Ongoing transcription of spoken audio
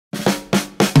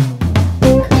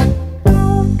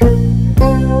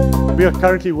We are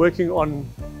currently working on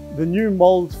the new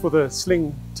mold for the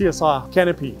Sling TSi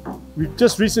Canopy. We've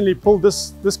just recently pulled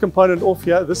this component off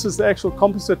here. This is the actual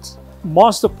composite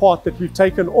master part that we've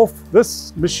taken off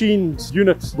this machined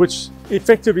unit, which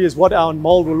effectively is what our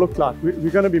mold will look like. We're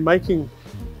going to be making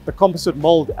the composite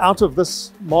mold out of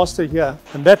this master here,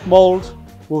 and that mold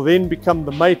will then become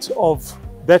the mate of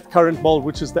that current mold,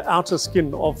 which is the outer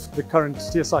skin of the current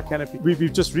TSi Canopy.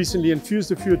 We've just recently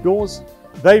infused a few doors.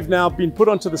 They've now been put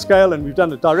onto the scale and we've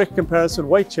done a direct comparison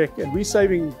weight check, and we're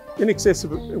saving in excess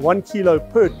of 1 kilo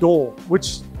per door,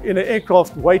 which in an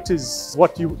aircraft weight is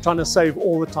what you're trying to save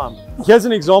all the time. Here's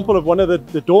an example of one of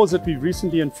the doors that we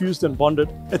recently infused and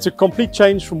bonded. It's a complete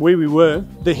change from where we were.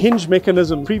 The hinge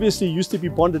mechanism previously used to be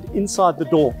bonded inside the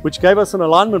door, which gave us an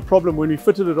alignment problem when we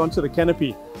fitted it onto the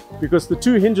canopy, because the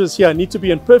two hinges here need to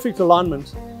be in perfect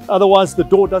alignment. Otherwise the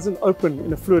door doesn't open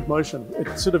in a fluid motion.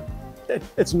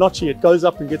 It's notchy, it goes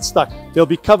up and gets stuck. There'll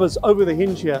be covers over the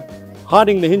hinge here,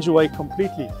 hiding the hinge away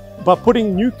completely. By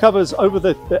putting new covers over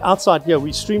the outside here,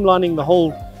 we're streamlining the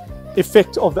whole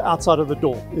effect of the outside of the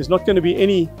door. There's not going to be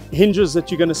any hinges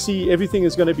that you're going to see. Everything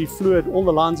is going to be fluid. All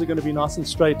the lines are going to be nice and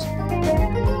straight.